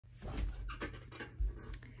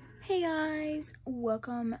Hey guys,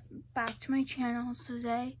 welcome back to my channel. So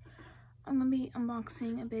today I'm gonna be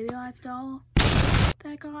unboxing a Baby Life doll that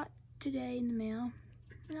I got today in the mail.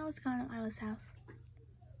 And I was gone at Lila's house.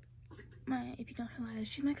 If you don't know Lila,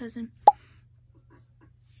 she's my cousin.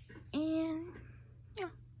 And yeah,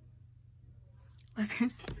 let's get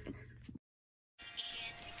started.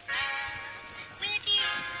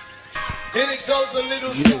 And it goes a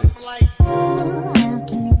little something like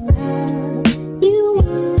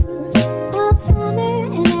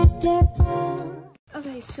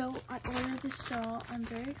Okay, so I ordered this doll. I'm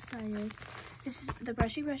very excited. This is the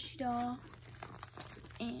Brushy doll.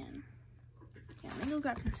 And yeah, let me go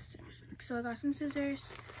grab some scissors. So I got some scissors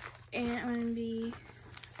and I'm gonna be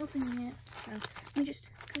opening it. So let me just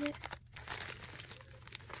cut it.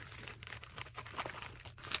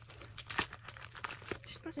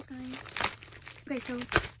 Just process going. Okay, so it's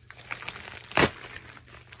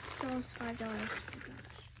 $5. Oh gosh.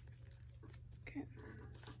 Okay.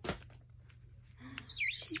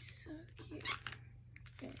 She's so cute.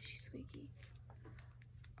 Yeah, she's squeaky.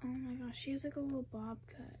 Oh my gosh, she has like a little bob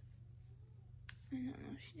cut. I don't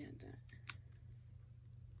know if she did that.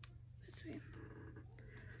 But sweet.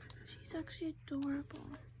 She's actually adorable.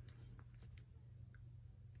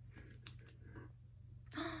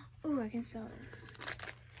 Oh, I can sell this.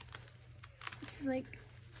 This is like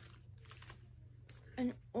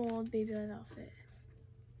an old Baby Life outfit.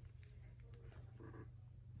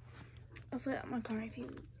 I'll set up my car if you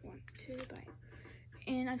want to buy it.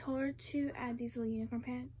 And I told her to add these little unicorn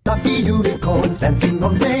pants. Fluffy unicorns dancing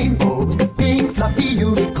on rainbows. Pink fluffy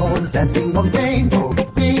unicorns dancing on rainbows.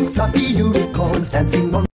 Pink fluffy unicorns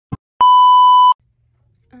dancing on.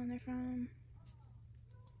 They're from.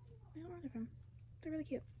 I don't know where they're from. They're really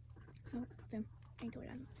cute. So I got them. I ain't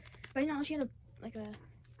doing. But now she had a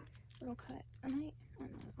little cut. I don't know.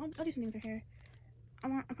 I'll do something with her hair.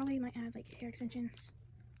 I probably might add like hair extensions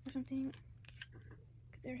or something.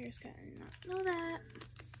 Their hair's cut and not know that,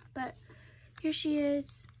 but here she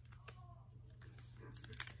is.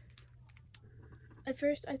 At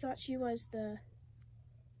first I thought she was the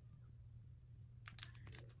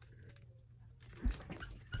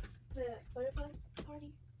butterfly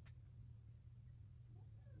party.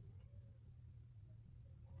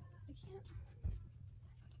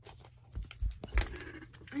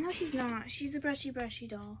 I know she's not. She's a brushy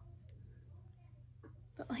doll,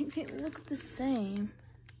 but like they look the same.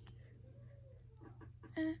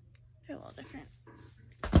 They're a little different.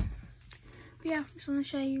 But yeah, just want to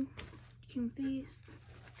show you these.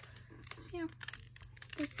 So yeah,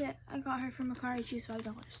 that's it. I got her from Mercari. She's $5.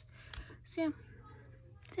 So yeah,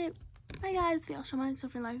 that's it. Bye guys. If y'all show my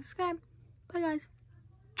stuff, like, subscribe. Bye guys.